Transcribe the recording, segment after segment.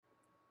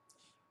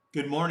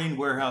Good morning,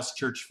 Warehouse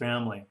Church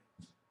family.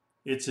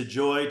 It's a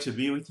joy to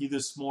be with you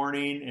this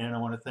morning, and I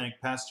want to thank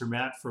Pastor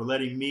Matt for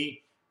letting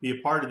me be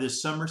a part of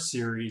this summer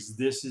series,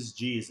 This is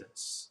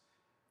Jesus.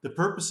 The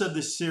purpose of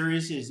this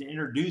series is to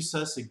introduce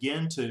us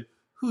again to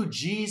who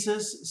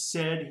Jesus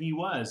said he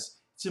was.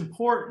 It's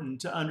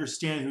important to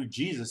understand who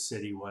Jesus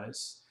said he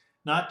was,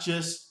 not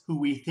just who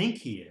we think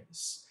he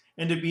is,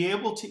 and to be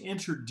able to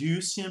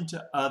introduce him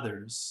to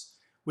others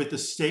with the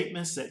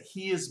statements that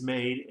he has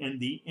made and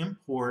the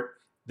import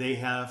they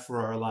have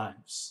for our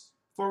lives.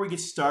 Before we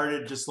get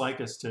started, I'd just like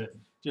us to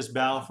just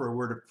bow for a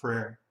word of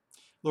prayer.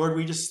 Lord,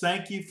 we just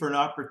thank you for an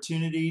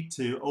opportunity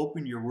to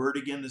open your word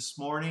again this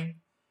morning.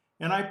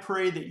 And I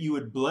pray that you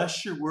would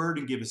bless your word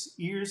and give us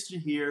ears to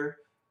hear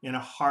and a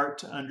heart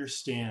to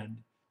understand.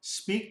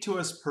 Speak to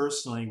us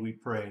personally, we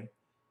pray.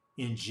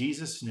 In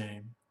Jesus'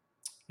 name,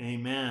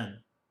 amen.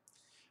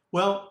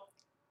 Well,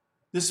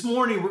 this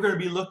morning we're going to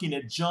be looking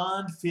at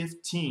John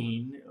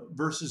 15,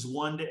 verses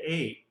 1 to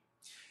 8.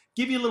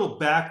 Give you a little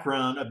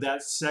background of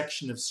that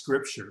section of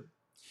scripture.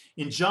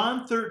 In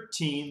John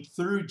 13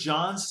 through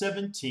John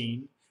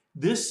 17,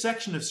 this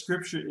section of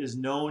scripture is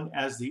known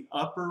as the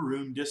Upper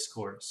Room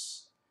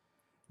Discourse.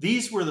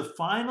 These were the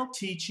final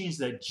teachings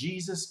that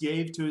Jesus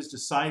gave to his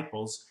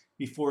disciples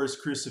before his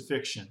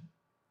crucifixion.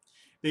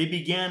 They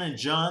began in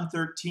John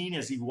 13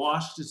 as he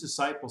washed his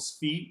disciples'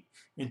 feet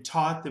and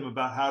taught them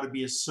about how to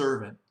be a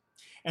servant,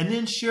 and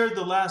then shared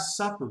the Last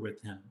Supper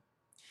with them.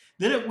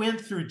 Then it went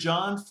through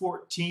John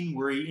 14,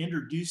 where he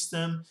introduced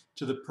them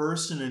to the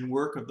person and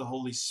work of the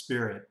Holy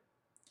Spirit.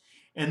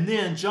 And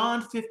then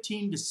John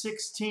 15 to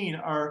 16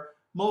 are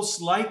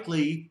most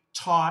likely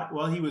taught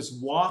while he was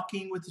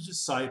walking with the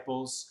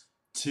disciples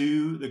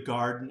to the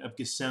Garden of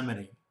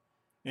Gethsemane.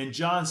 And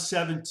John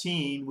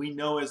 17, we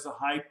know as the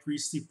high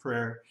priestly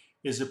prayer,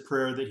 is a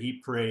prayer that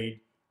he prayed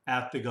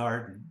at the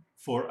garden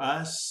for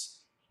us,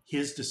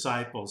 his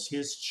disciples,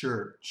 his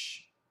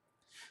church.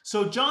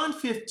 So John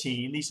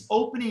 15, these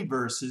opening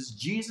verses,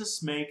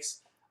 Jesus makes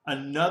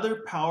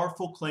another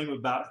powerful claim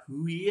about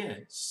who he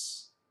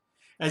is.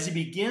 As he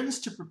begins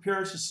to prepare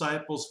his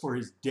disciples for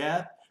his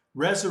death,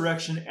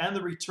 resurrection, and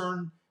the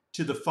return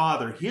to the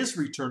Father, his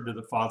return to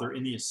the Father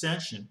in the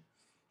ascension,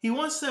 he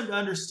wants them to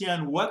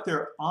understand what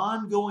their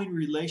ongoing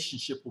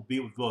relationship will be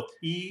with both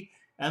he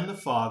and the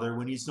Father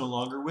when he's no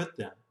longer with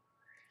them.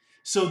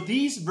 So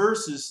these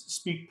verses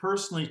speak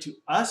personally to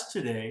us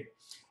today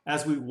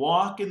as we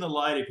walk in the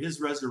light of his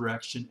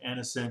resurrection and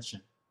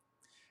ascension.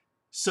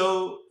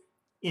 So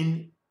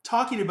in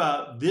talking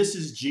about this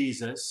is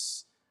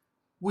Jesus,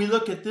 we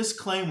look at this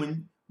claim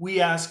when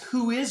we ask,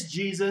 who is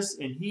Jesus?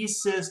 And he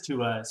says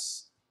to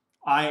us,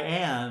 I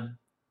am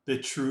the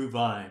true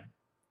vine.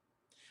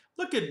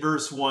 Look at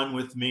verse 1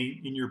 with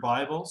me in your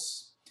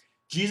Bibles.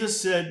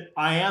 Jesus said,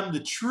 I am the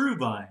true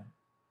vine,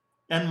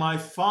 and my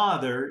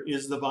Father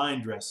is the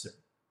vine dresser.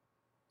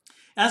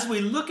 As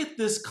we look at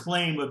this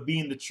claim of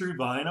being the true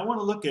vine, I want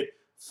to look at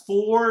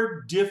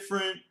 4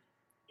 different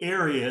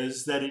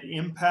areas that it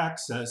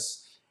impacts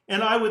us.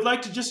 And I would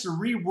like to just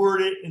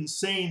reword it in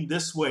saying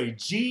this way: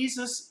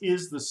 Jesus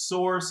is the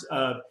source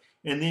of,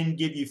 and then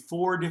give you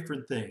 4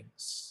 different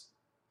things.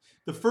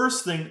 The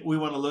first thing we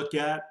want to look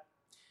at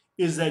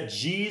is that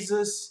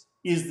Jesus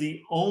is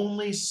the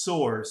only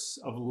source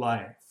of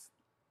life.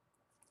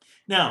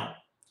 Now,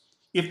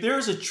 if there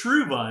is a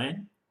true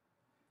vine,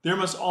 there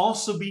must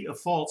also be a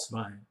false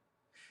vine.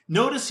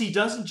 Notice he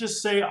doesn't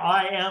just say,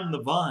 I am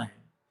the vine,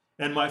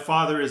 and my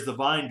Father is the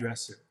vine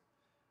dresser.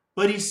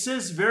 But he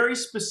says very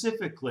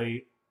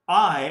specifically,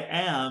 I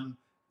am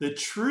the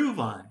true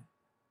vine.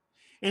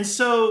 And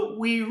so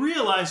we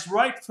realize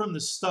right from the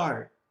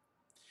start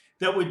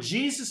that what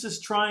Jesus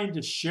is trying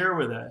to share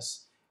with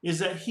us is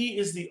that he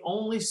is the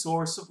only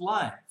source of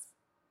life.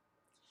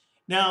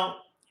 Now,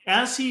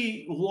 as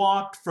he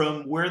walked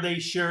from where they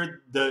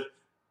shared the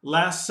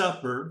Last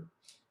Supper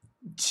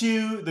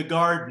to the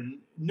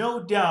garden,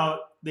 no doubt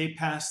they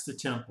passed the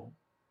temple.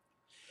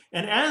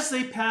 And as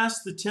they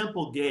passed the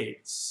temple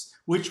gates,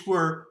 which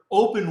were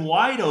open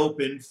wide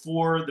open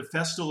for the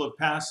festival of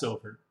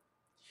Passover,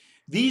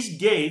 these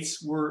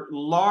gates were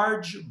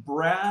large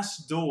brass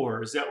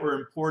doors that were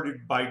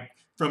imported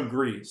from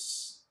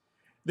Greece.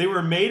 They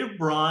were made of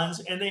bronze,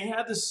 and they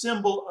had the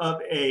symbol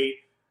of a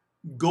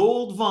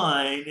gold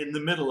vine in the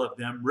middle of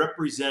them,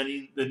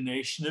 representing the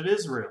nation of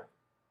Israel.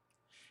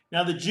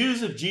 Now, the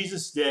Jews of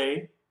Jesus'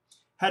 day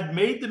had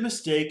made the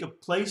mistake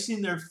of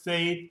placing their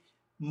faith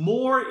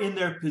more in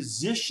their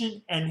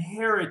position and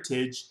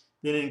heritage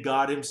than in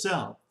God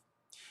himself.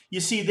 You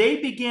see,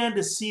 they began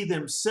to see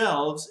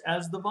themselves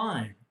as the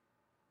vine.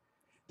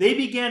 They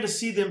began to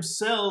see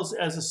themselves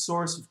as a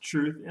source of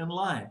truth and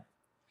life.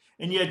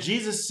 And yet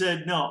Jesus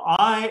said, no,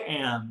 I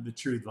am the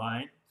true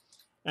vine,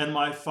 and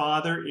my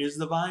Father is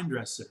the vine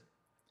dresser.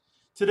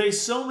 Today,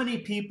 so many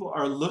people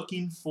are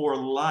looking for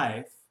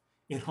life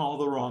in all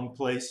the wrong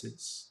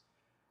places.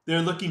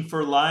 They're looking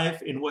for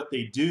life in what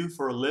they do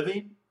for a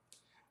living.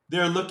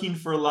 They're looking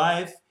for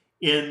life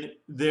in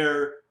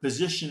their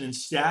position and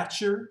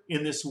stature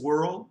in this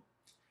world.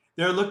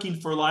 They're looking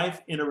for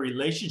life in a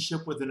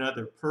relationship with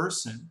another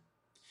person.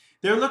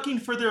 They're looking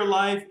for their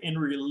life in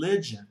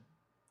religion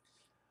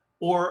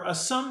or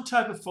some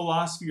type of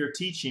philosophy or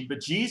teaching.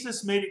 But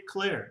Jesus made it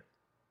clear.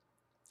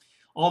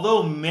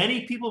 Although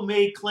many people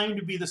may claim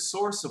to be the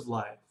source of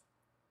life,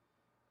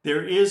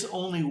 there is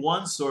only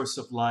one source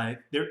of life.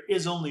 There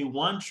is only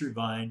one true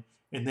vine,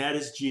 and that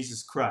is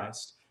Jesus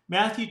Christ.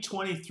 Matthew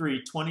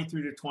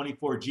 23:23 to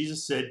 24,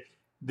 Jesus said,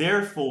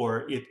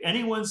 "Therefore, if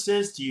anyone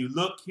says to you,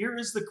 'Look, here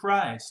is the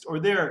Christ,' or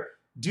 'there,'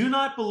 do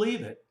not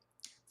believe it.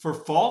 For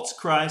false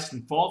Christs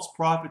and false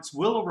prophets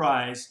will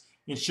arise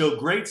and show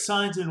great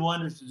signs and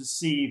wonders to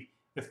deceive,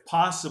 if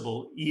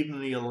possible, even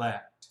the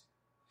elect."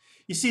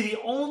 You see,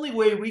 the only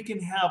way we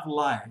can have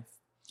life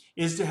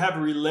is to have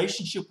a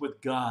relationship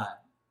with God,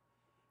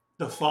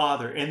 the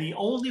Father. And the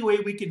only way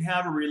we can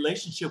have a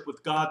relationship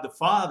with God, the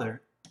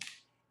Father,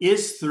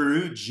 is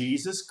through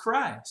Jesus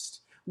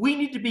Christ. We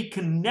need to be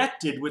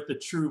connected with the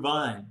true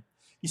vine.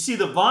 You see,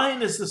 the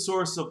vine is the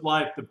source of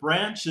life. The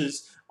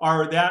branches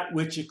are that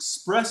which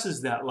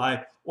expresses that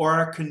life or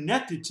are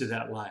connected to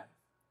that life.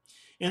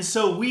 And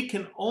so we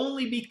can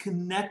only be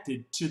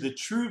connected to the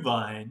true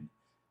vine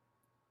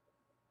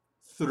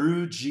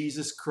through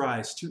Jesus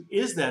Christ, who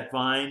is that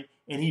vine,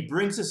 and he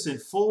brings us in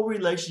full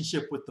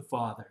relationship with the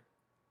Father.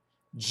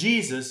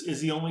 Jesus is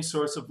the only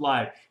source of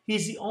life.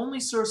 He's the only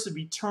source of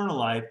eternal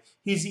life.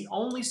 He's the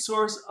only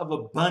source of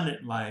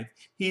abundant life.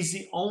 He's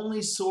the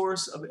only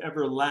source of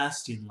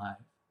everlasting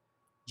life.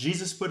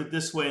 Jesus put it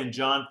this way in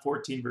John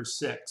 14, verse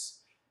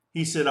 6.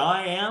 He said,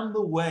 "I am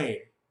the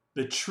way,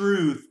 the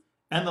truth,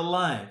 and the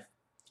life,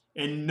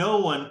 and no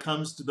one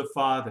comes to the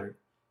Father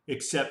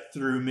except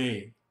through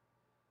me."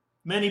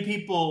 Many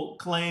people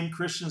claim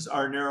Christians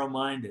are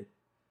narrow-minded,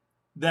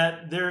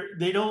 that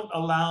they don't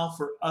allow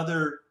for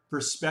other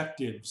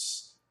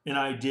perspectives and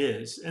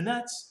ideas. And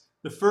that's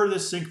the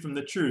furthest thing from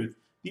the truth.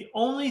 The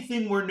only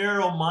thing we're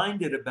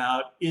narrow-minded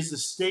about is the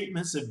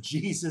statements of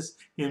Jesus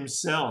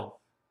himself.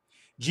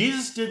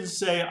 Jesus didn't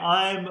say,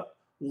 "I'm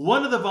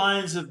one of the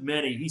vines of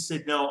many." He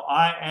said, "No,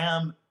 I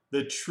am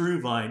the true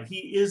vine."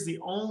 He is the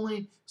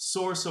only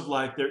source of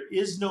life. There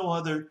is no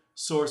other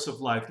source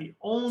of life. The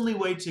only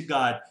way to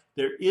God.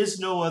 There is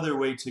no other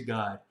way to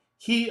God.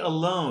 He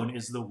alone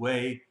is the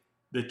way,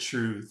 the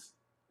truth,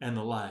 and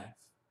the life.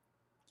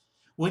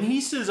 When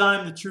he says,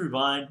 "I'm the true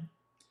vine,"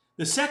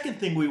 the second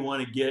thing we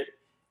want to get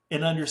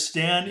and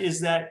understand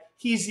is that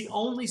he's the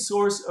only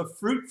source of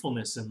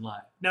fruitfulness in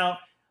life. Now,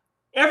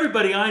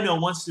 everybody I know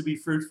wants to be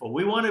fruitful.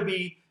 We want to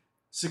be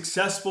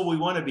successful. We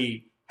want to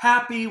be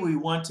happy. We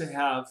want to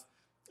have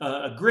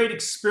great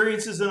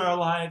experiences in our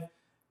life.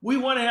 We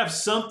want to have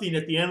something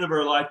at the end of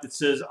our life that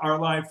says our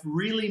life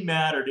really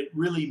mattered. It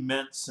really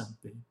meant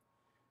something.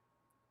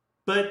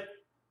 But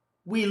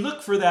we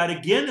look for that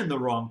again in the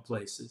wrong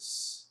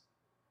places.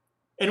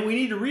 And we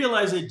need to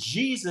realize that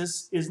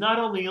Jesus is not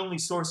only the only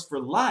source for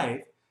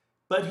life,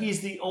 but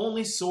he's the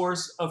only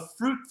source of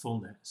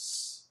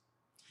fruitfulness.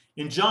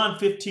 In John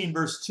 15,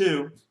 verse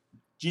 2,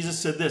 Jesus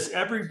said this,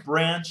 "Every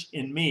branch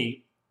in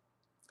me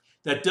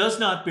that does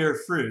not bear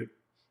fruit,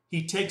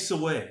 he takes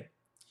away.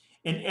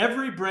 And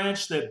every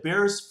branch that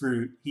bears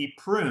fruit, he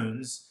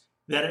prunes,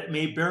 that it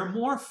may bear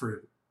more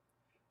fruit."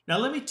 Now,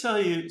 let me tell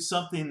you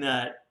something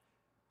that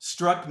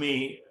struck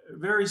me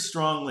very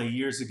strongly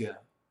years ago.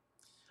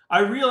 I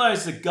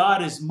realized that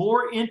God is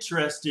more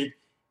interested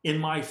in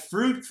my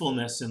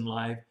fruitfulness in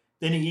life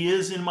than he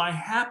is in my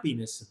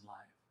happiness in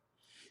life.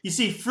 You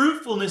see,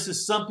 fruitfulness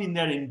is something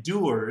that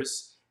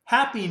endures.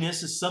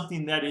 Happiness is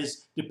something that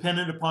is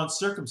dependent upon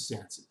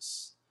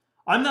circumstances.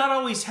 I'm not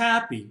always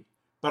happy,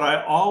 but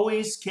I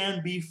always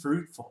can be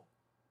fruitful.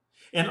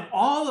 And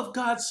all of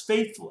God's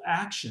faithful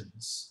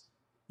actions,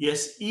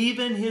 yes,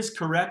 even his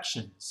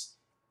corrections,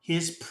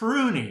 his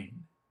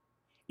pruning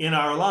in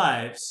our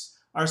lives,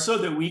 are so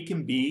that we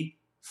can be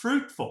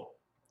fruitful.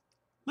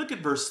 Look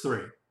at verse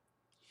 3.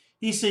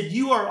 He said,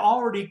 "You are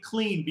already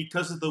clean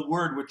because of the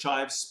word which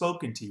I have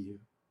spoken to you."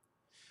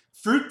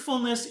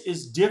 Fruitfulness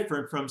is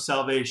different from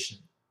salvation.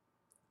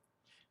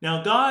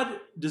 Now,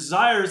 God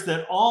desires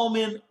that all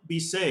men be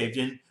saved,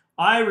 and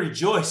I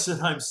rejoice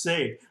that I'm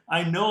saved.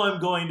 I know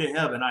I'm going to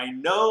heaven. I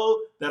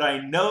know that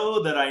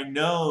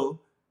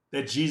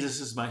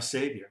Jesus is my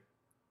Savior.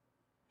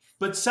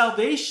 But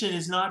salvation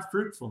is not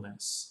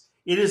fruitfulness.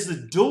 It is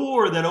the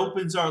door that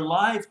opens our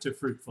life to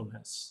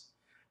fruitfulness.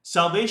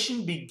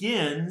 Salvation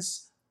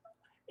begins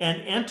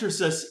and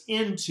enters us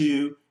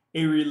into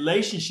a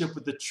relationship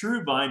with the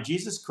true vine,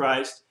 Jesus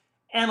Christ,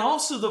 and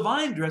also the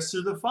vine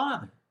dresser, the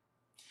Father.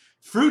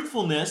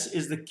 Fruitfulness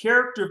is the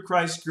character of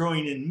Christ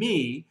growing in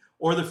me,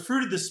 or the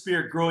fruit of the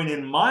Spirit growing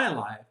in my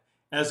life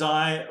as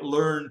I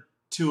learn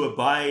to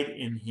abide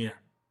in him.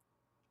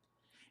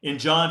 In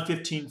John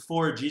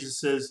 15:4, Jesus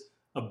says,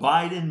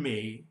 "Abide in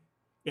me,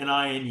 and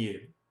I in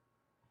you.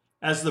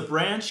 As the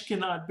branch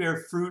cannot bear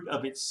fruit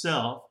of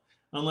itself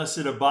unless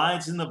it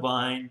abides in the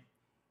vine,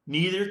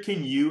 neither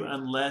can you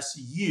unless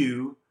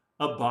you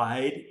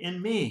abide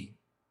in me."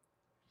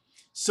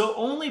 So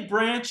only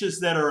branches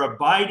that are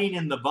abiding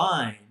in the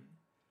vine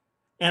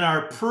and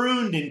are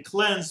pruned and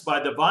cleansed by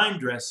the vine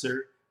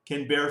dresser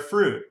can bear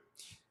fruit.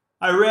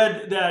 I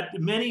read that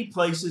many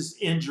places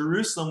in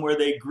Jerusalem where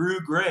they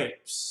grew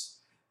grapes,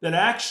 that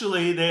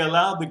actually they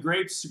allowed the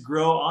grapes to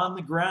grow on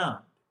the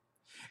ground.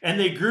 And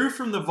they grew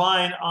from the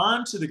vine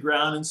onto the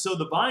ground, and so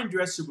the vine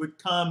dresser would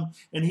come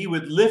and he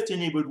would lift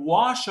and he would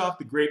wash off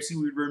the grapes. He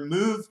would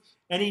remove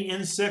any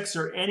insects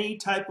or any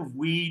type of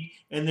weed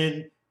and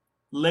then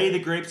lay the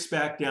grapes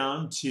back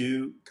down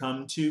to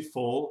come to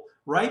full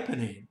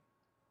ripening.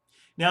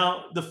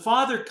 Now, the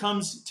Father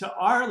comes to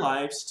our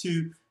lives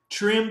to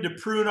trim, to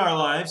prune our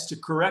lives, to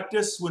correct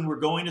us when we're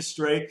going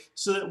astray,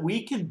 so that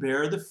we can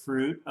bear the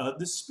fruit of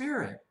the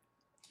Spirit.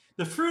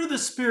 The fruit of the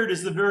Spirit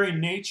is the very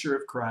nature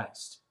of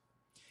Christ.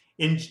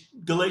 In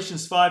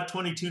Galatians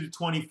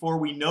 5:22-24,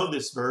 we know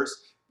this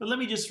verse, but let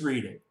me just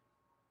read it.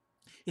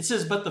 It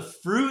says, "But the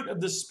fruit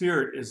of the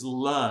Spirit is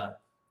love,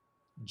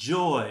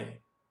 joy,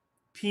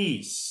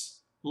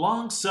 peace,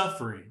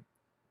 long-suffering,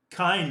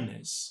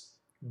 kindness,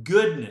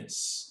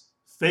 goodness,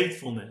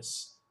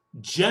 faithfulness,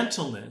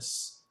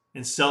 gentleness,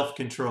 and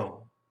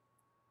self-control."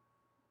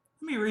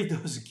 Let me read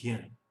those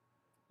again.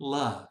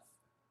 Love,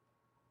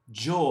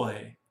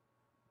 joy,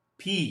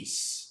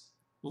 peace,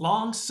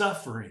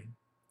 long-suffering,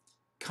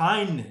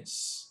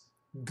 kindness,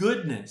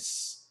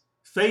 goodness,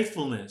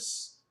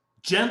 faithfulness,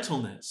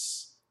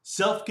 gentleness,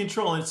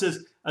 self-control. And it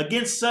says,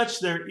 "Against such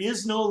there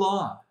is no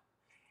law.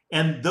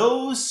 And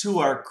those who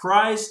are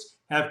Christ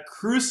have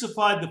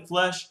crucified the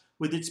flesh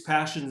with its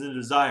passions and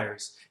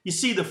desires." You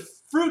see, the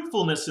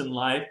fruitfulness in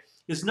life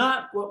is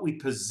not what we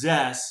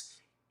possess,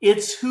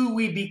 it's who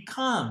we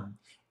become.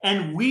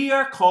 And we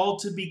are called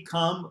to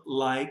become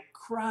like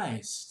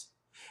Christ.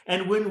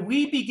 And when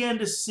we begin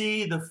to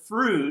see the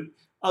fruit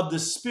of the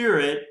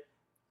Spirit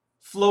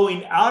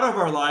flowing out of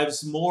our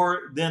lives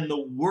more than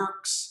the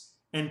works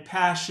and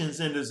passions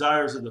and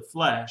desires of the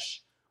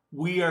flesh,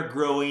 we are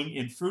growing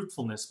in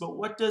fruitfulness. But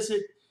what does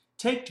it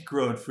take to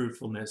grow in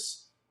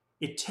fruitfulness?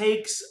 It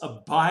takes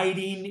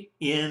abiding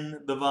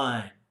in the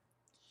vine.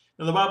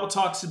 Now, the Bible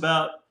talks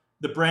about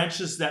the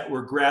branches that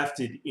were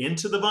grafted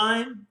into the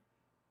vine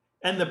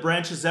and the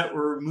branches that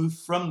were removed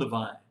from the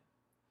vine.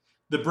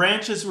 The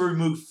branches were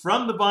removed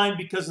from the vine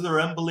because of their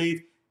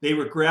unbelief. They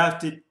were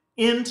grafted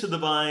into the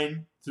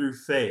vine through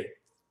faith.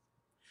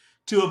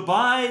 To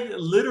abide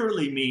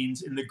literally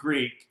means, in the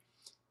Greek,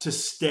 to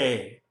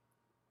stay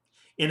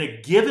in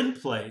a given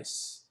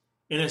place,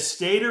 in a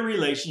state of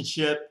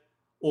relationship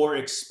or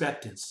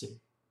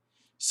expectancy.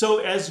 So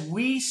as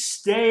we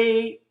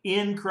stay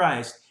in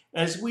Christ,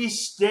 as we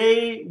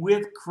stay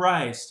with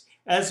Christ,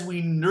 as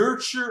we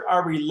nurture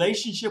our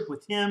relationship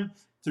with Him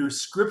through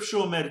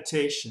scriptural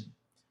meditation,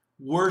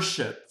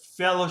 worship,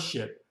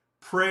 fellowship,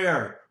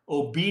 prayer,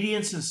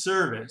 obedience, and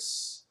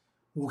service,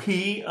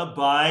 we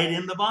abide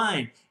in the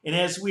vine. And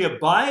as we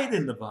abide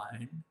in the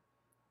vine,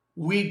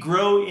 we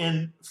grow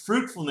in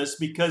fruitfulness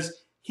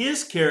because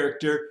His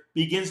character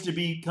begins to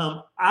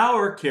become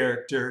our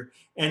character,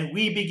 and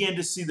we begin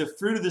to see the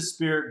fruit of the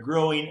Spirit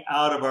growing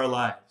out of our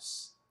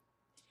lives.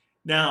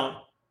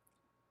 Now,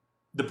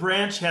 the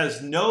branch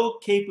has no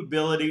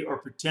capability or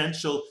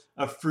potential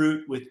of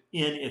fruit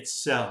within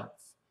itself.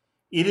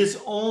 It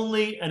is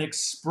only an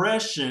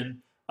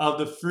expression of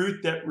the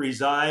fruit that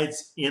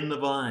resides in the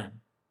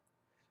vine.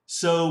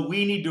 So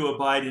we need to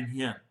abide in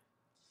Him.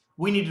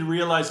 We need to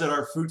realize that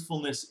our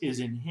fruitfulness is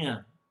in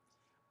Him.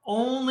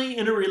 Only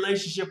in a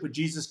relationship with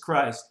Jesus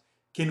Christ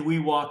can we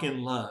walk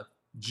in love,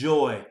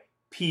 joy,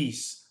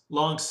 peace,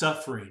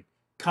 long-suffering,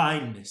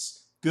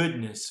 kindness,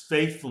 goodness,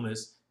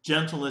 faithfulness,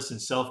 gentleness,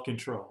 and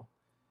self-control.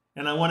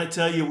 And I want to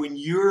tell you, when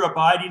you're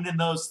abiding in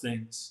those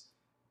things,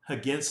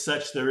 against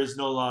such there is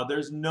no law.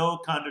 There's no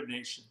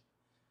condemnation.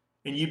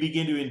 And you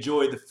begin to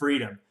enjoy the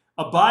freedom.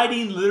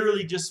 Abiding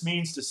literally just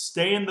means to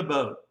stay in the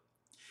boat.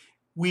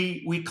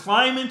 We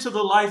climb into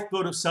the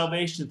lifeboat of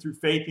salvation through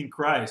faith in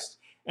Christ.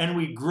 And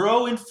we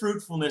grow in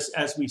fruitfulness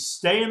as we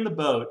stay in the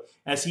boat,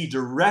 as He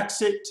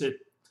directs it to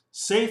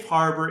safe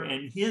harbor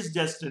and His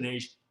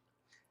destination,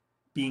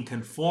 being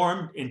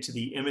conformed into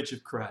the image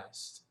of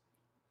Christ.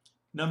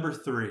 Number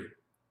 3,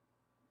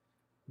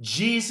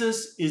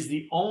 Jesus is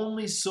the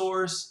only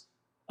source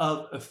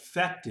of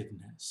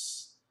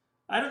effectiveness.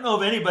 I don't know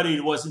of anybody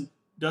who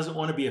doesn't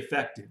want to be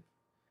effective.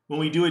 When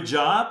we do a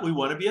job, we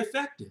want to be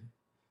effective.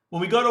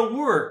 When we go to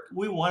work,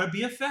 we want to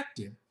be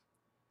effective.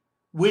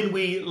 When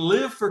we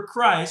live for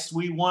Christ,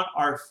 we want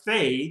our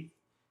faith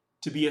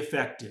to be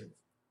effective.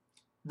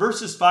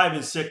 Verses 5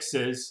 and 6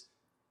 says,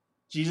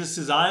 Jesus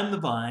says, "I am the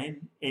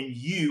vine, and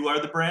you are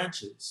the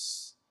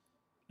branches."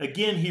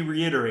 Again, He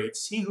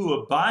reiterates, "He who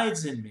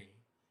abides in me,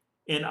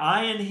 and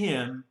I in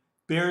him,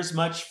 bears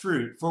much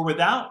fruit. For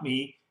without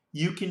me,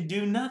 you can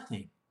do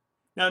nothing."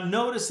 Now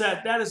notice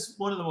that is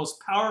one of the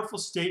most powerful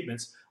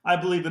statements, I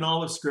believe, in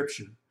all of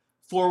Scripture.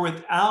 For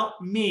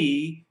without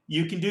me,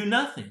 you can do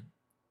nothing.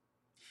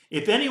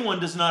 If anyone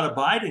does not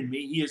abide in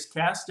me, he is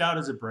cast out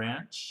as a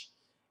branch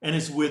and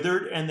is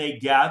withered, and they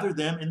gather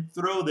them and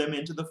throw them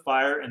into the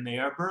fire, and they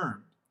are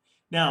burned.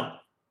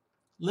 Now,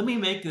 let me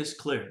make this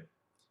clear.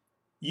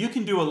 You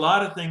can do a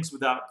lot of things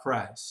without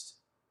Christ,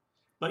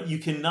 but you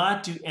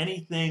cannot do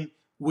anything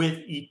with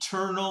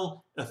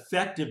eternal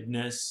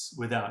effectiveness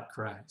without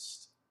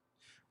Christ.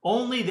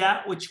 Only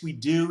that which we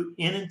do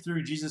in and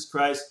through Jesus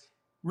Christ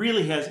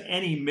really has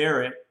any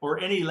merit or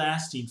any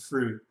lasting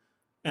fruit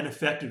and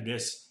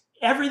effectiveness.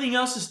 Everything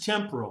else is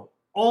temporal.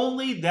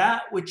 Only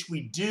that which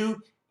we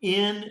do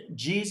in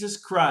Jesus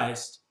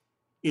Christ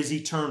is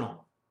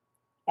eternal.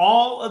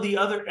 All of the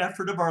other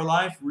effort of our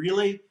life,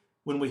 really,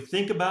 when we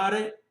think about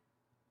it,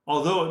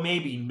 although it may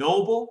be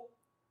noble,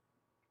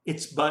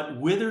 it's but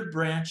withered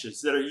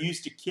branches that are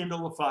used to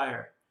kindle a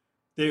fire.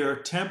 They are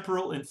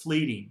temporal and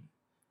fleeting.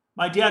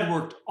 My dad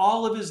worked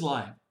all of his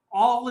life,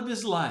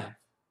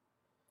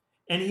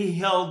 and he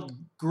held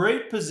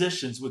great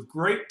positions with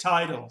great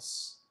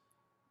titles.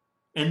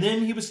 And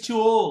then he was too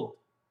old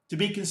to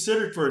be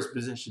considered for his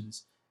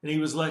positions, and he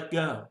was let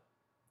go.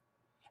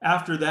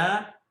 After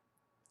that,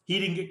 he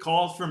didn't get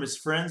called from his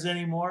friends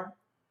anymore.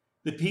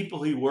 The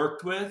people he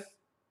worked with,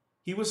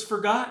 he was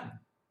forgotten.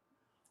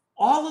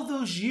 All of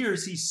those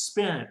years he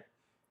spent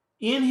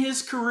in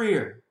his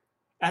career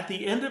at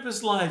the end of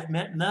his life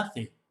meant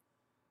nothing.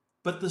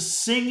 But the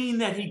singing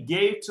that he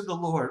gave to the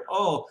Lord,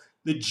 oh,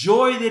 the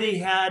joy that he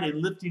had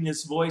in lifting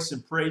his voice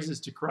in praises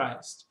to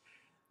Christ.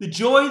 The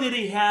joy that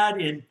he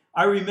had in,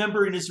 I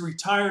remember in his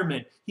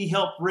retirement, he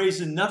helped raise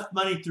enough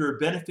money through a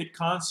benefit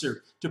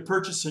concert to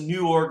purchase a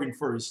new organ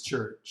for his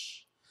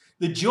church.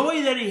 The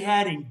joy that he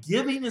had in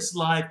giving his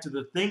life to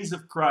the things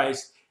of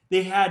Christ,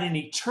 they had an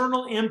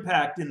eternal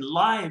impact in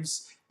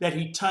lives that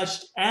he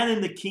touched and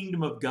in the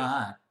kingdom of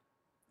God.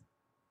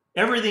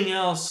 Everything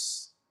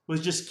else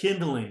was just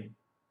kindling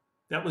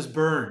that was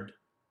burned.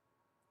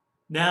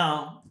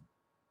 Now,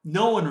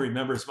 no one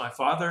remembers my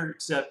father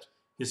except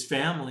his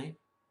family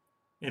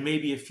and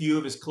maybe a few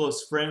of his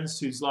close friends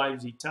whose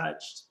lives he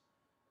touched.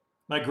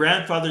 My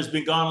grandfather's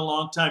been gone a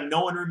long time.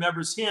 No one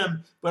remembers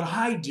him, but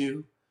I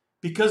do,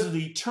 because of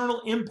the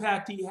eternal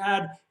impact he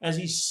had as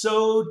he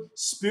sowed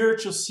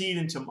spiritual seed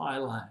into my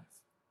life.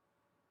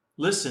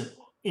 Listen,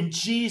 in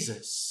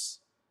Jesus,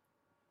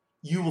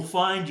 you will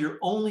find your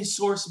only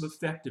source of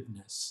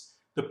effectiveness,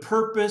 the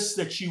purpose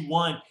that you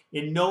want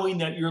in knowing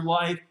that your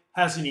life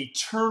has an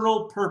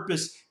eternal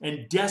purpose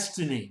and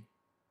destiny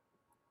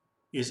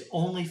is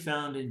only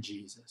found in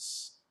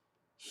Jesus.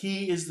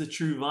 He is the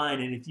true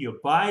vine, and if you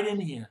abide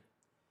in him,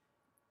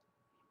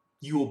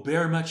 you will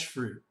bear much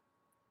fruit.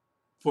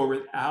 For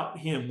without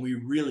him, we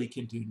really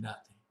can do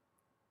nothing.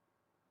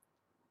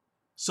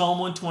 Psalm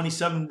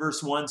 127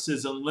 verse 1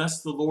 says,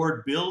 unless the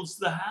Lord builds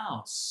the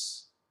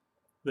house,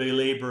 they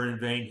labor in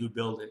vain who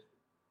build it.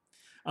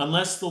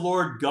 Unless the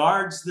Lord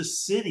guards the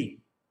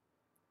city,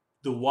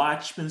 the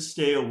watchmen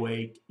stay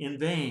awake in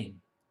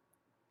vain.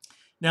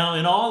 Now,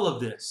 in all of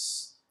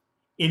this,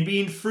 in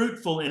being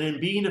fruitful and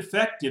in being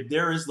effective,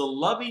 there is the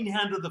loving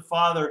hand of the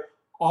Father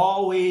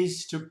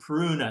always to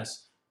prune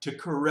us, to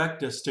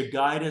correct us, to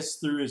guide us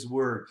through his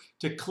word,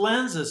 to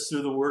cleanse us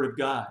through the word of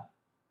God.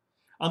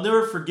 I'll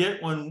never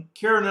forget when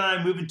Karen and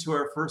I moved into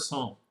our first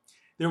home.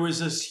 There was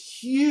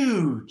this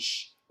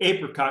huge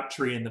apricot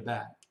tree in the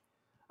back.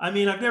 I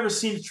mean, I've never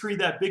seen a tree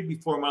that big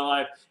before in my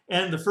life.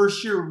 And the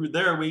first year we were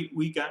there,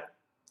 we got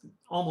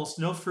almost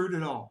no fruit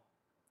at all.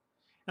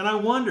 And I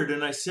wondered,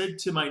 and I said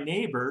to my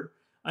neighbor,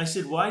 I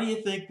said, why do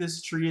you think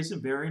this tree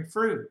isn't bearing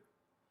fruit?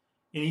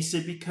 And he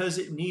said, because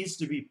it needs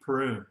to be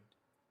pruned.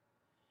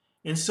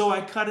 And so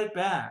I cut it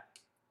back.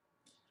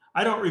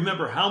 I don't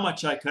remember how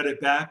much I cut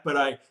it back, but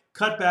I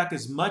cut back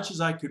as much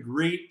as I could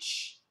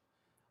reach.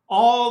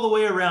 All the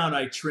way around,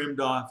 I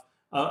trimmed off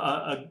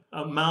a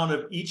amount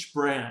of each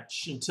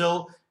branch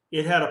until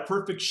it had a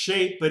perfect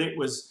shape, but it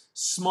was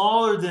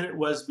smaller than it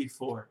was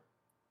before.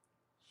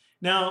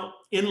 Now,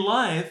 in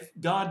life,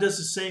 God does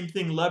the same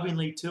thing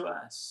lovingly to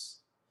us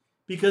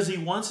because he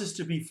wants us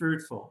to be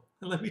fruitful.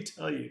 And let me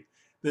tell you,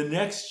 the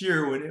next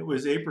year when it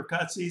was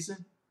apricot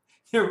season,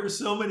 there were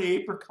so many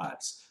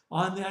apricots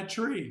on that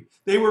tree.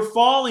 They were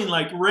falling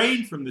like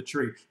rain from the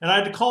tree. And I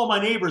had to call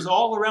my neighbors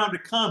all around to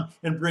come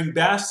and bring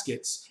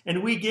baskets.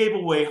 And we gave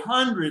away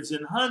hundreds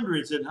and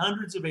hundreds and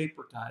hundreds of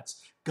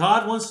apricots.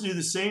 God wants to do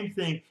the same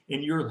thing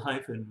in your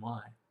life and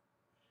mine.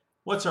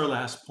 What's our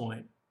last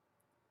point?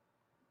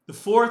 The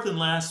fourth and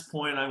last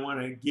point I want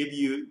to give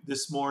you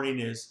this morning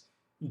is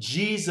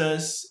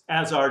Jesus,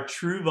 as our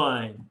true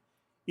vine,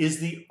 is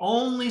the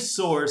only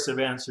source of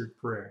answered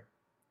prayer.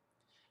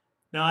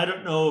 Now, I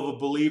don't know of a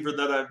believer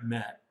that I've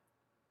met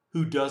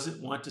who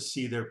doesn't want to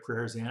see their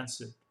prayers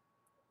answered.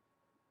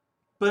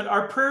 But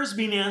our prayers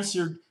being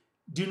answered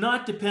do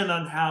not depend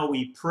on how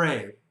we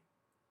pray.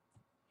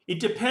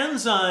 It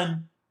depends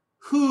on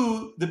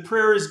who the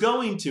prayer is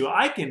going to.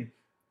 I can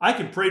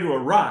pray to a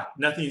rock,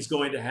 nothing's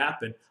going to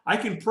happen. I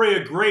can pray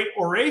a great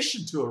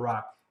oration to a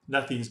rock,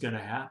 nothing's going to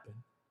happen.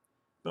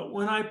 But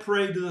when I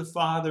pray to the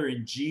Father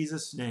in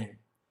Jesus' name,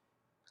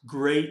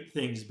 great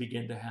things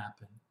begin to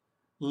happen.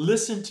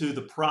 Listen to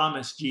the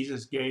promise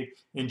Jesus gave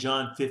in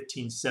John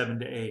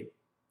 15:7-8.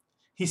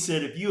 He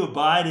said, if you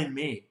abide in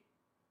me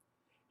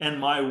and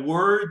my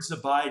words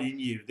abide in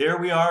you, there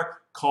we are,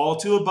 called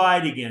to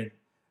abide again.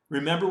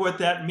 Remember what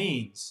that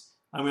means.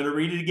 I'm going to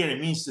read it again. It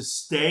means to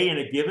stay in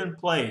a given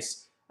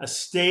place, a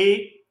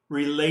state,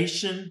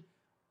 relation,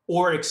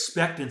 or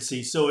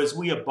expectancy. So as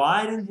we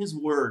abide in his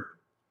word,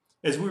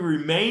 as we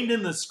remain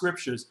in the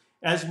scriptures,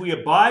 as we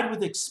abide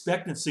with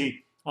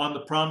expectancy on the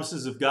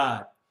promises of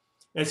God,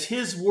 as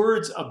his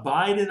words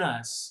abide in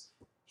us,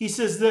 he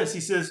says this,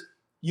 he says,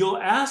 you'll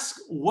ask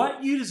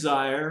what you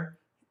desire,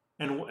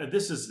 and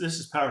this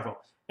is powerful,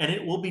 and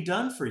it will be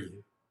done for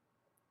you.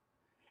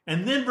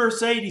 And then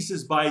verse 8, he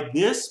says, by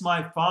this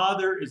my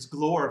Father is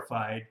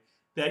glorified,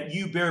 that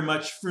you bear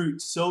much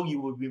fruit, so you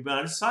will be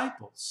my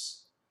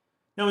disciples.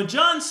 Now in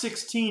John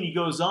 16, he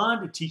goes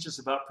on to teach us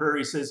about prayer.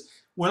 He says,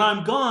 when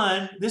I'm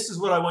gone, this is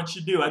what I want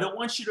you to do. I don't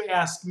want you to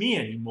ask me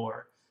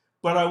anymore,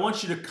 but I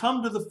want you to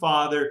come to the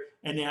Father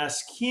and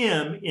ask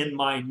him in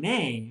my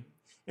name.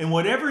 And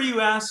whatever you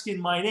ask in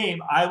my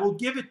name, I will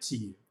give it to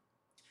you.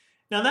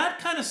 Now that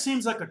kind of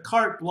seems like a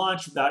carte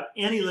blanche without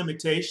any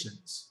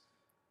limitations.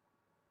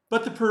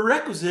 But the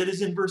prerequisite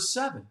is in verse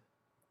 7. It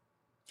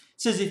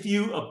says, if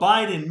you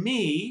abide in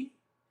me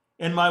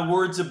and my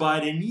words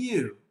abide in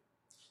you.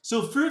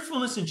 So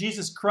fruitfulness in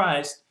Jesus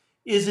Christ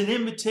is an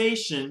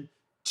invitation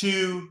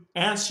to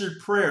answered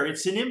prayer.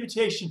 It's an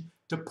invitation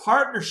to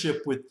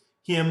partnership with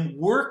him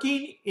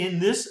working in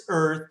this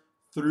earth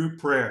through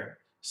prayer.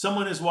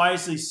 Someone has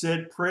wisely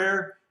said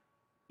prayer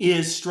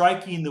is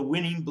striking the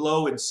winning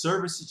blow and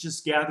service is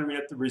just gathering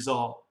up the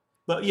result.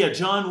 But yeah,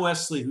 John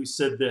Wesley, who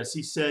said this,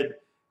 he said,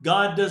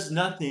 God does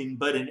nothing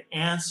but an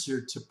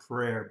answer to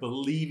prayer,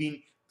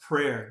 believing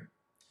prayer.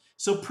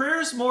 So prayer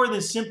is more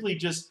than simply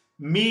just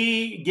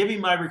me giving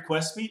my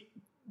request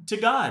to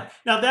God.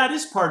 Now that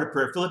is part of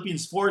prayer.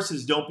 Philippians 4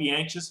 says, don't be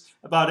anxious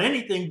about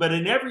anything, but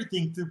in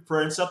everything through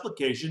prayer and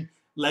supplication,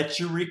 let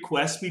your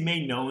requests be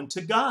made known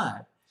to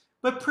God.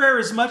 But prayer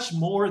is much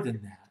more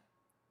than that.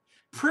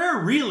 Prayer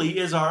really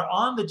is our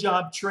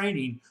on-the-job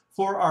training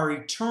for our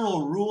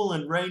eternal rule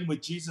and reign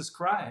with Jesus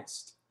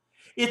Christ.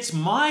 It's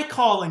my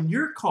call and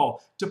your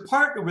call to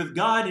partner with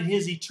God in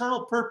his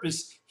eternal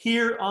purpose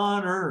here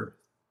on earth.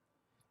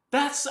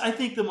 That's, I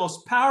think, the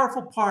most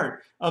powerful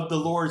part of the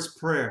Lord's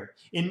Prayer.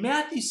 In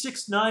Matthew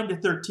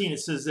 6:9-13, it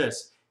says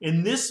this,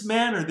 in this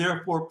manner,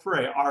 therefore,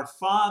 pray, our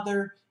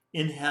Father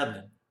in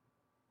heaven,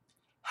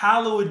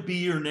 hallowed be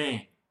your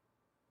name.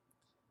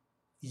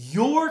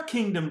 Your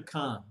kingdom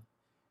come.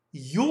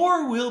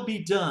 Your will be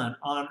done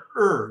on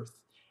earth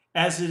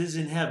as it is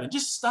in heaven.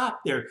 Just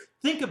stop there.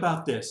 Think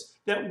about this,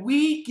 that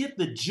we get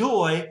the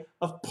joy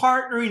of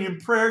partnering in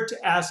prayer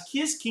to ask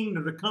his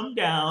kingdom to come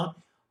down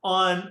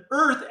on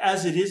earth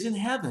as it is in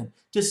heaven,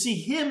 to see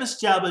him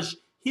establish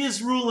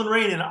his rule and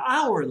reign in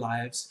our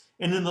lives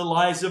and in the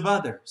lives of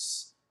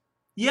others.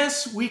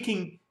 Yes, we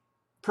can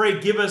pray,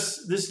 give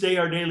us this day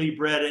our daily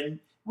bread, and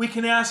we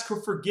can ask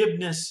for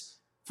forgiveness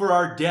for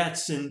our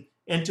debts and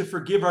to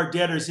forgive our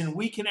debtors, and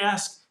we can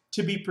ask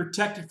to be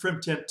protected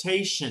from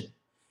temptation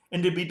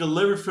and to be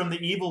delivered from the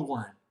evil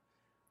one.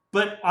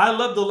 But I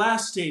love the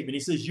last statement. He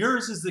says,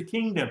 yours is the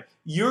kingdom.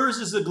 Yours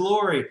is the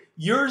glory.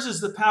 Yours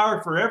is the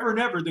power forever and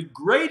ever. The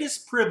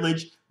greatest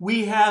privilege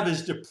we have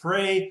is to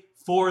pray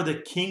for the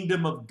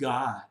kingdom of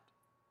God.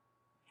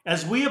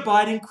 As we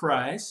abide in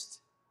Christ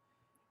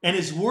and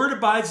his word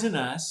abides in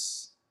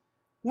us,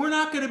 we're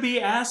not going to be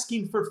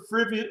asking for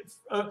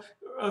fruitful,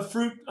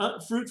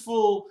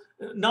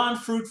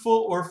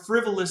 non-fruitful, or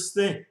frivolous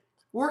things.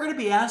 We're going to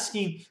be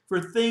asking for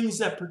things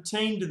that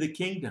pertain to the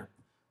kingdom.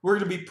 We're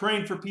going to be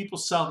praying for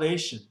people's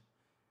salvation.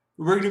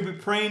 We're going to be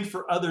praying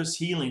for others'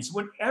 healings.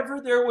 Whenever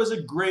there was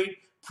a great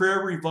prayer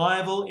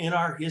revival in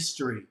our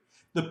history,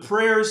 the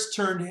prayers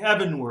turned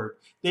heavenward.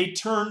 They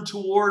turned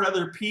toward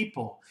other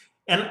people.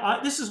 And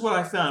this is what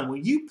I found.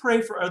 When you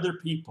pray for other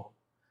people,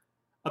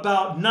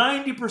 about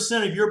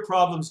 90% of your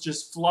problems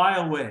just fly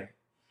away.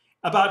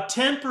 About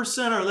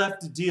 10% are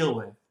left to deal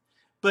with.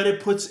 But it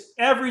puts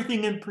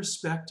everything in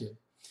perspective.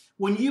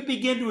 When you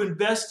begin to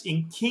invest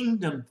in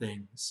kingdom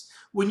things,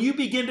 when you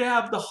begin to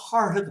have the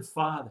heart of the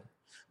Father,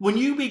 when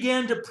you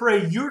begin to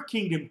pray, your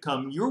kingdom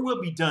come, your will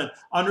be done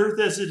on earth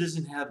as it is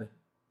in heaven.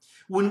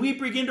 When we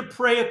begin to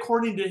pray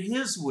according to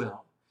his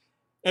will,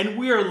 and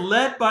we are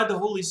led by the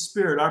Holy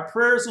Spirit, our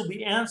prayers will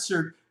be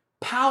answered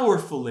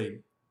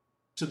powerfully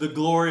to the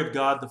glory of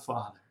God the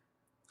Father.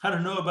 I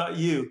don't know about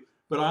you,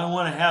 but I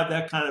want to have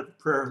that kind of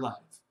prayer life.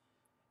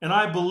 And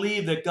I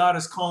believe that God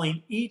is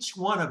calling each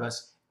one of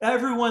us,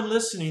 everyone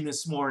listening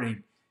this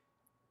morning,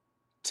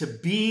 to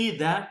be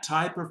that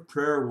type of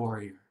prayer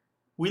warrior.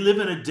 We live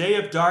in a day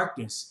of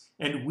darkness,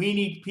 and we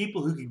need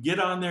people who can get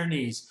on their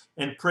knees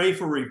and pray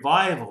for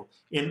revival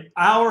in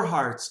our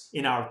hearts,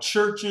 in our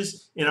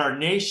churches, in our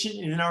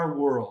nation, and in our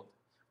world.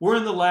 We're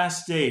in the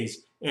last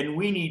days, and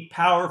we need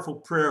powerful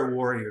prayer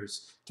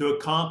warriors to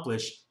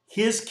accomplish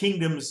his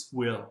kingdom's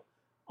will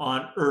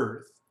on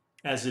earth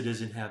as it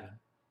is in heaven.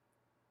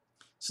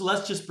 So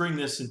let's just bring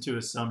this into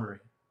a summary.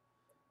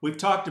 We've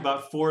talked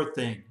about 4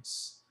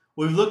 things.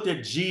 We've looked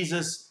at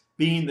Jesus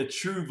being the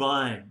true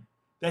vine,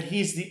 that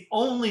he's the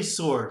only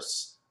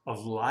source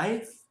of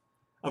life,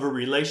 of a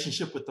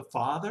relationship with the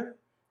Father,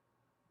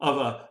 of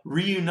a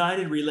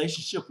reunited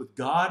relationship with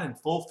God and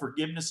full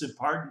forgiveness and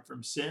pardon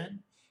from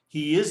sin.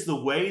 He is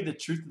the way, the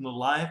truth, and the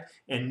life,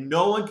 and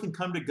no one can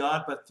come to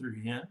God but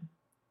through him.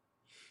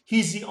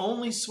 He's the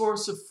only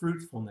source of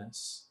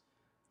fruitfulness,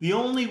 the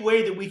only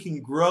way that we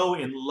can grow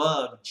in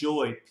love,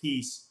 joy,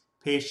 peace,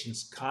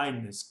 patience,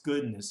 kindness,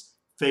 goodness,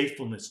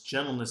 faithfulness,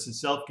 gentleness, and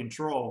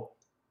self-control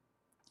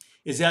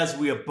is as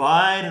we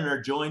abide and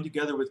are joined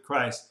together with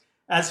Christ,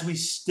 as we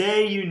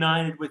stay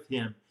united with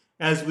him,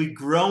 as we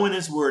grow in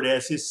his word,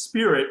 as his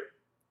Spirit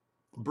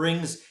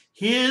brings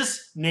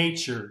his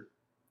nature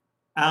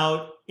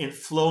out and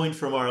flowing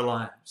from our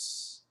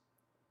lives.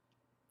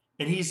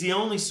 And he's the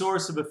only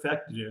source of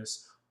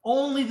effectiveness.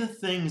 Only the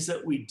things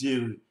that we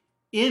do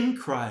in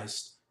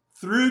Christ,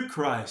 through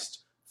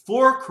Christ,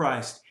 for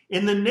Christ,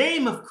 in the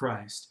name of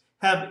Christ,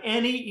 have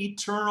any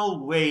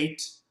eternal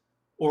weight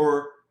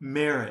or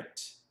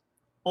merit.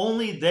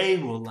 Only they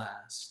will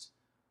last.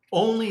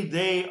 Only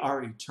they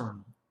are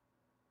eternal.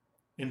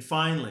 And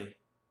finally,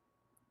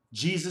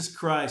 Jesus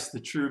Christ, the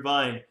true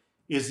vine,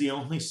 is the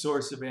only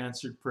source of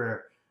answered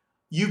prayer.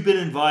 You've been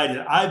invited,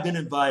 I've been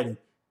invited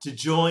to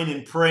join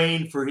in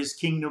praying for his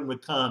kingdom to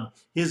come,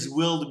 his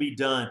will to be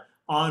done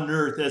on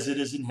earth as it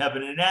is in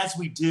heaven. And as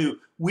we do,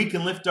 we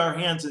can lift our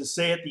hands and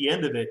say at the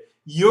end of it,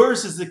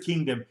 yours is the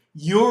kingdom,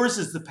 yours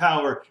is the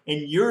power,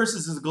 and yours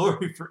is the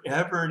glory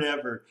forever and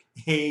ever.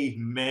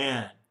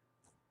 Amen.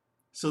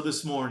 So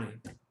this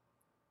morning,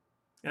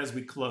 as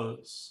we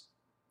close,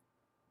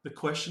 the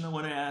question I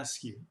want to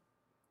ask you,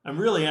 I'm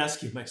really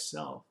asking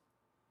myself,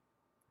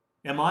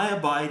 am I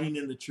abiding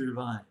in the true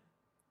vine?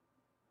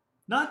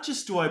 Not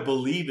just do I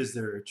believe is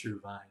there a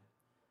true vine,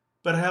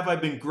 but have I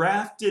been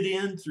grafted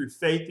in through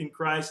faith in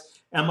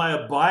Christ? Am I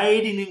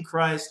abiding in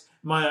Christ?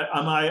 Am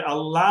I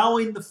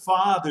allowing the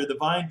Father, the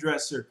vine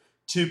dresser,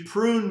 to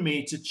prune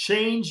me, to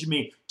change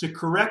me, to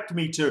correct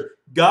me, to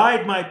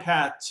guide my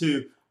path,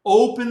 to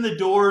open the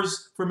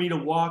doors for me to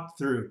walk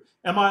through?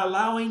 Am I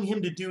allowing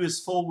him to do his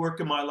full work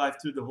in my life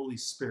through the Holy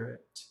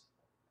Spirit?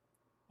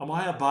 Am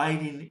I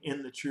abiding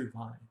in the true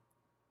vine?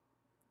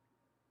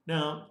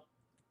 Now,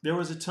 there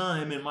was a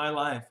time in my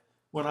life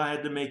when I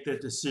had to make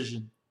that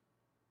decision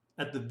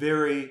at the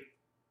very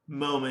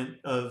moment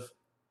of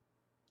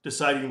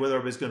deciding whether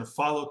I was going to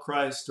follow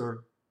Christ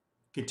or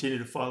continue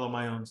to follow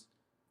my own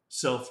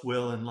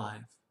self-will in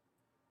life.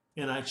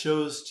 And I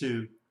chose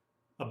to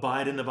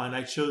abide in the vine.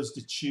 I chose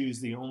to choose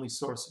the only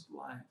source of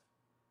life.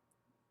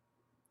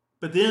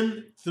 But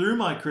then through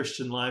my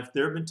Christian life,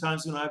 there have been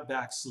times when I've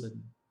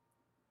backslidden.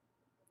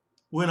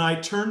 When I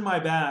turned my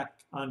back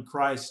on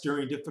Christ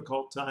during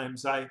difficult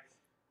times, I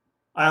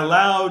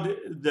allowed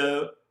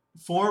the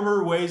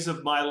former ways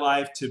of my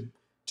life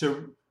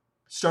to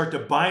start to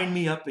bind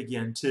me up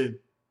again, to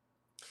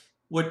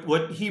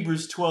what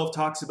Hebrews 12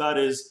 talks about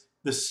is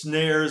the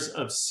snares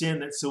of sin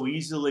that so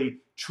easily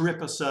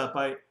trip us up.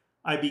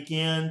 I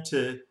began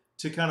to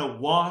kind of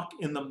walk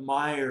in the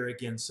mire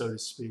again, so to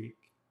speak.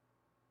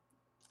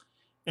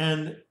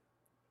 And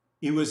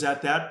it was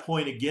at that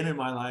point again in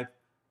my life,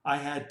 I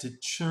had to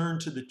turn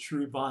to the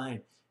true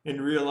vine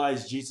and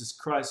realize Jesus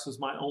Christ was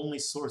my only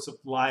source of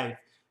life,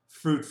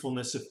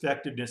 fruitfulness,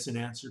 effectiveness, and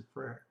answered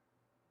prayer.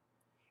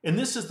 And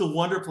this is the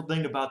wonderful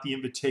thing about the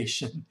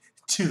invitation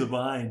to the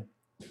vine.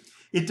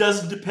 It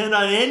doesn't depend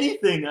on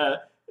anything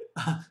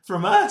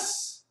from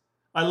us.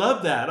 I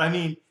love that. I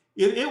mean,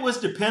 it was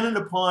dependent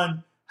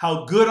upon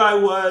how good I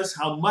was,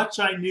 how much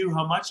I knew,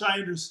 how much I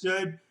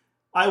understood.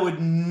 I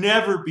would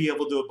never be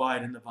able to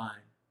abide in the vine.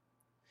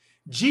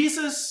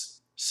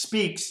 Jesus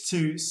speaks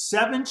to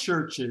 7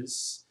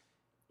 churches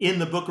in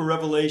the book of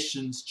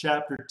Revelations,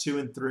 chapter 2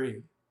 and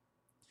 3.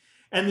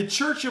 And the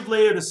church of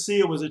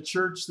Laodicea was a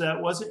church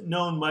that wasn't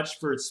known much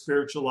for its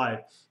spiritual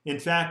life. In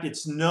fact,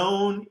 it's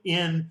known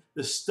in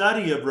the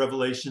study of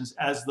Revelations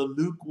as the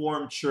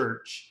lukewarm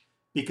church,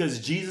 because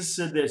Jesus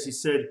said this. He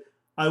said,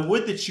 I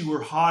would that you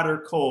were hot or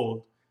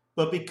cold,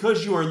 but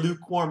because you are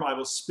lukewarm, I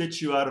will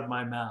spit you out of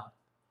my mouth.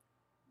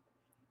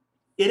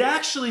 It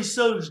actually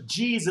shows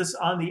Jesus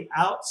on the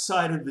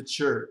outside of the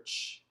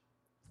church.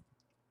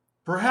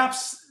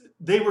 Perhaps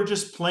they were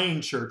just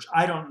plain church.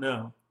 I don't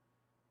know.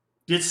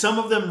 Did some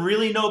of them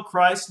really know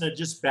Christ and had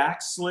just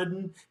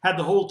backslidden? Had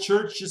the whole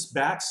church just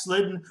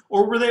backslidden?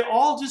 Or were they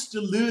all just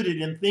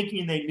deluded in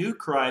thinking they knew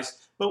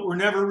Christ, but were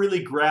never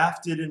really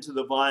grafted into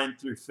the vine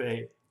through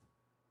faith?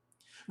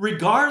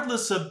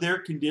 Regardless of their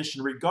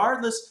condition,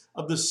 regardless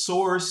of the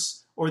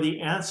source or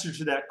the answer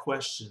to that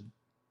question,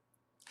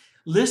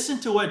 listen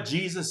to what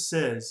Jesus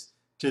says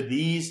to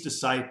these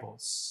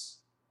disciples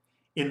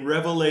in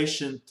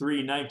Revelation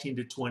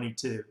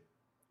 3:19-22.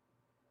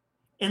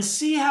 And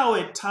see how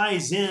it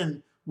ties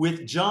in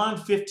with John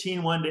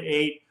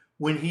 15:1-8,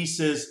 when he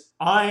says,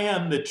 I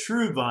am the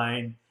true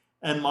vine,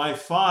 and my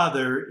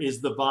Father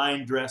is the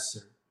vine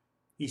dresser.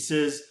 He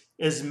says,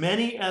 as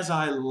many as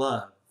I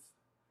love,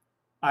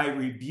 I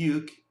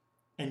rebuke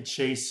and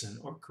chasten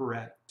or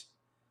correct.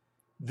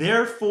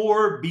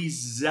 Therefore be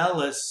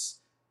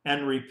zealous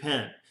and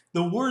repent.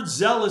 The word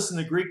zealous in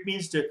the Greek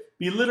means to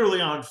be literally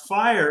on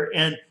fire,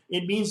 and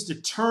it means to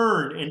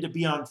turn and to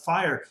be on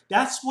fire.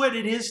 That's what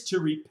it is to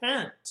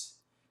repent.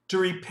 To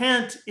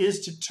repent is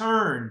to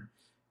turn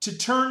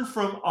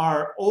from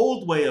our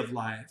old way of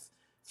life,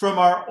 from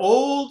our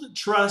old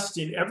trust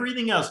in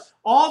everything else,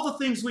 all the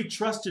things we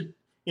trusted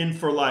in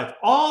for life,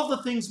 all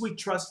the things we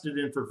trusted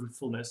in for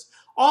fruitfulness,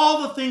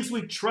 all the things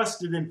we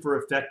trusted in for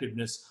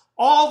effectiveness,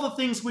 all the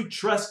things we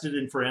trusted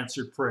in for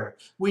answered prayer.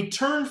 We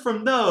turn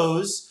from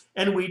those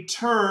and we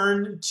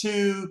turn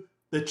to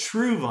the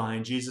true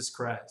vine, Jesus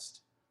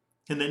Christ.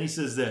 And then he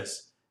says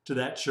this to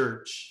that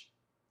church.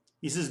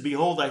 He says,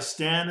 behold, I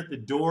stand at the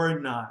door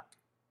and knock.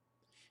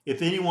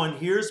 If anyone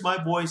hears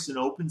my voice and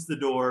opens the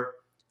door,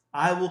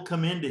 I will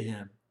come into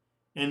him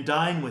and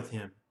dine with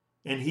him,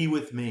 and he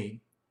with me.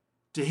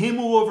 To him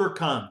who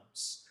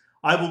overcomes,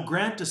 I will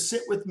grant to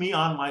sit with me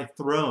on my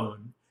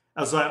throne,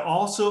 as I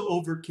also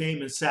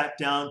overcame and sat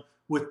down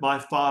with my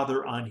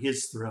Father on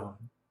his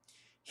throne.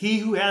 He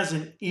who has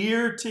an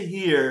ear to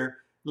hear,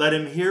 let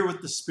him hear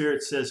what the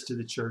Spirit says to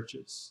the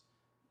churches.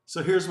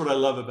 So here's what I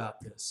love about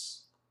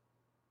this.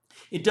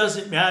 It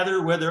doesn't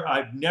matter whether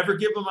I've never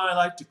given my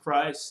life to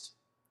Christ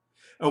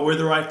or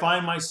whether I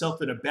find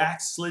myself in a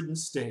backslidden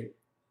state.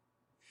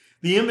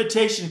 The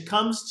invitation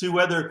comes to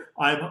whether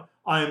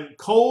I'm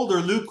cold or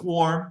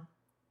lukewarm.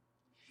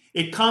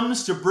 It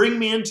comes to bring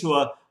me into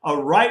a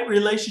right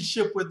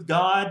relationship with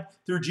God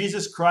through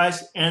Jesus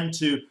Christ and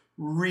to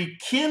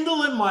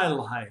rekindle in my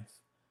life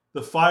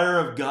the fire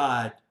of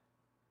God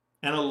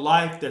and a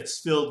life that's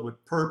filled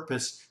with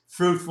purpose,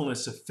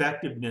 fruitfulness,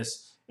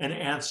 effectiveness, and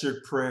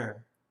answered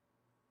prayer.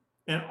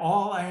 And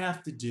all I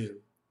have to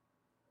do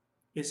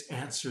is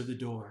answer the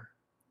door.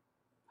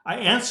 I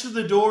answer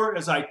the door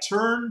as I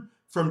turn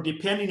from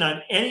depending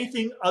on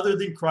anything other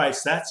than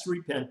Christ. That's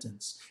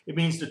repentance. It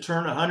means to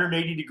turn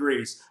 180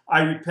 degrees.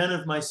 I repent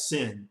of my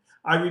sin.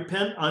 I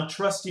repent on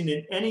trusting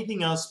in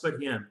anything else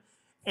but him.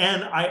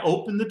 And I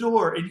open the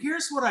door. And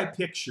here's what I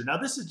picture. Now,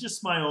 this is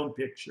just my own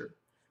picture,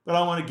 but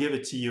I want to give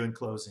it to you in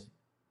closing.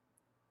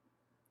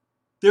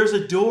 There's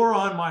a door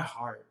on my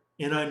heart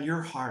and on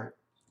your heart.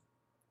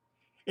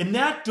 And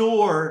that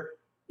door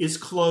is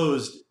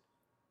closed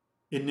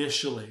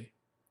initially.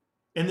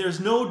 And there's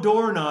no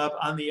doorknob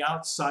on the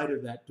outside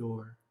of that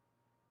door.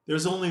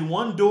 There's only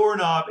one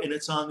doorknob, and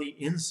it's on the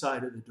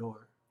inside of the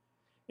door.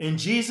 And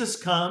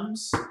Jesus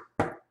comes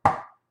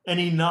and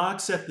he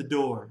knocks at the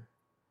door,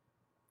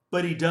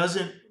 but he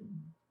doesn't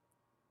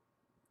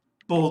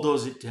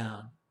bulldoze it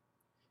down.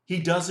 He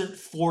doesn't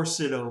force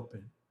it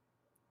open,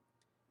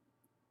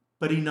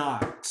 but he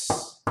knocks.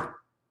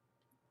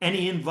 And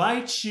he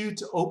invites you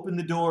to open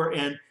the door.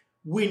 And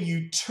when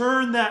you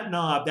turn that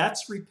knob,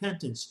 that's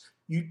repentance.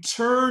 You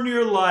turn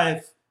your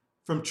life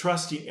from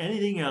trusting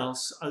anything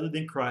else other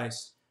than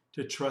Christ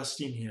to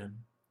trusting him.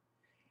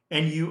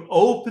 And you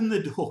open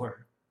the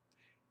door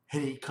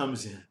and he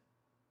comes in.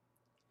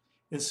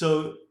 And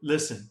so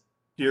listen,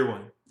 dear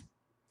one,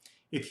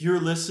 if you're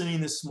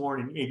listening this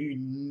morning, if you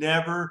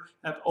never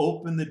have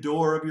opened the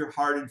door of your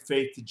heart in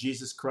faith to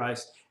Jesus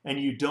Christ and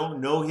you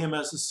don't know him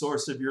as the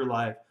source of your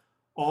life,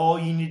 all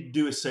you need to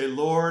do is say,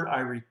 Lord,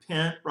 I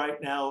repent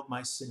right now of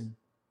my sin.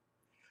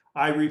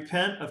 I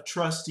repent of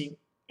trusting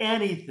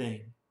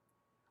anything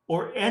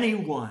or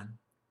anyone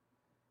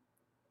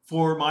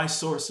for my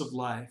source of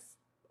life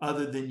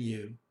other than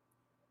you.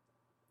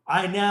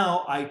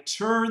 I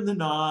turn the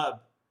knob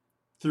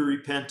through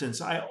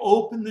repentance. I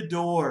open the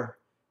door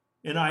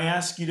and I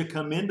ask you to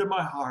come into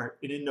my heart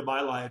and into my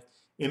life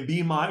and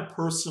be my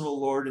personal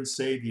Lord and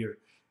Savior.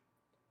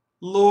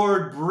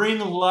 Lord, bring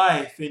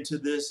life into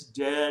this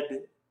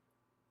dead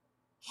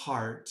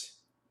heart.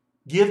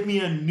 Give me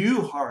a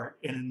new heart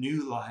and a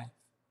new life.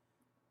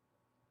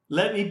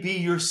 Let me be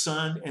your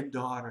son and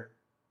daughter.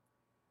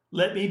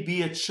 Let me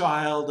be a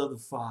child of the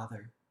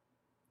Father.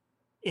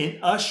 And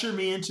usher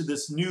me into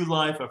this new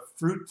life of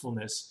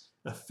fruitfulness,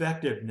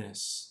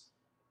 effectiveness,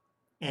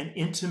 and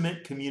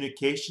intimate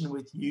communication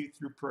with you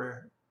through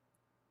prayer.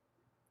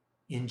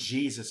 In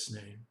Jesus'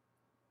 name,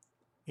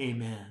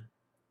 amen.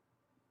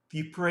 If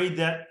you prayed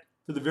that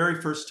for the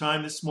very first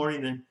time this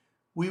morning, then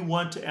we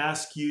want to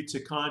ask you to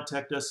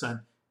contact us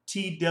on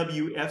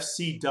twfc.info.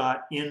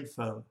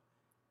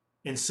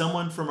 And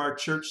someone from our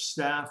church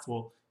staff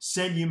will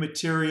send you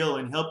material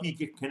and help you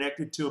get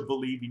connected to a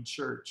believing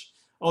church.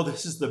 Oh,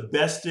 this is the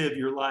best day of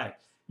your life.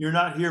 You're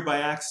not here by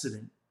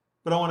accident.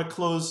 But I want to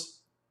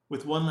close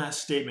with one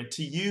last statement.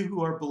 To you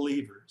who are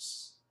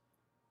believers,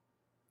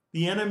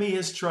 the enemy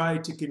has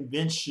tried to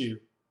convince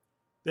you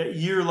that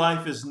your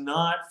life is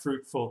not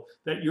fruitful,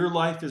 that your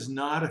life is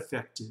not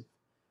effective,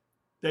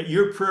 that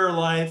your prayer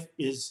life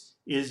is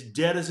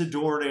dead as a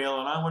doornail.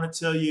 And I want to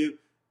tell you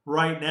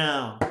right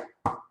now,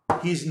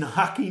 he's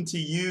knocking to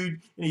you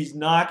and he's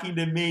knocking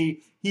to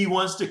me. He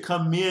wants to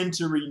come in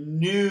to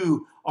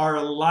renew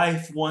our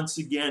life once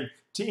again,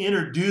 to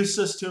introduce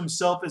us to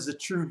himself as a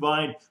true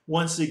vine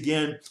once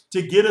again,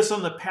 to get us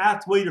on the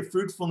pathway to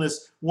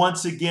fruitfulness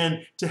once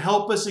again, to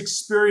help us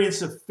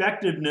experience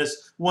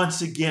effectiveness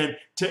once again,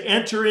 to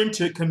enter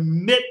into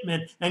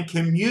commitment and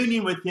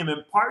communion with him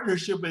and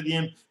partnership with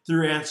him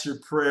through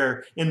answered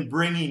prayer in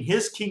bringing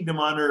his kingdom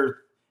on earth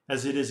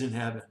as it is in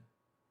heaven.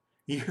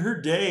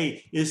 Your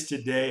day is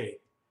today.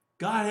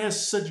 God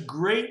has such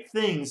great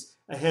things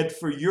ahead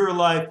for your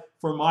life,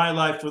 for my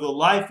life, for the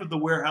life of the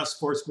Warehouse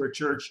Foursquare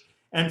Church,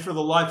 and for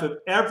the life of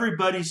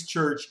everybody's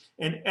church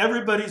and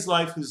everybody's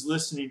life who's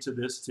listening to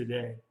this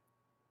today.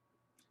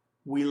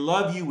 We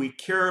love you, we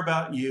care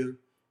about you,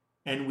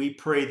 and we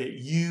pray that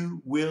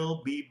you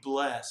will be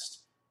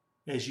blessed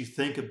as you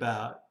think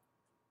about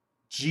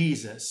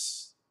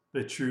Jesus,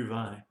 the true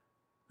vine.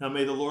 Now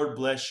may the Lord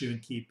bless you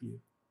and keep you.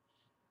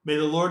 May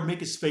the Lord make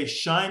his face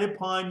shine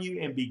upon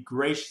you and be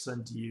gracious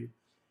unto you.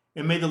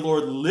 And may the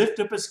Lord lift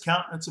up his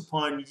countenance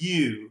upon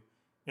you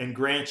and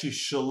grant you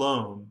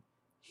shalom,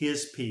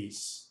 his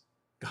peace.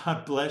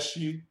 God bless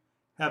you.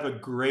 Have a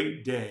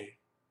great day.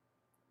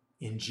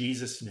 In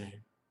Jesus'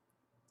 name,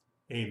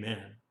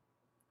 amen.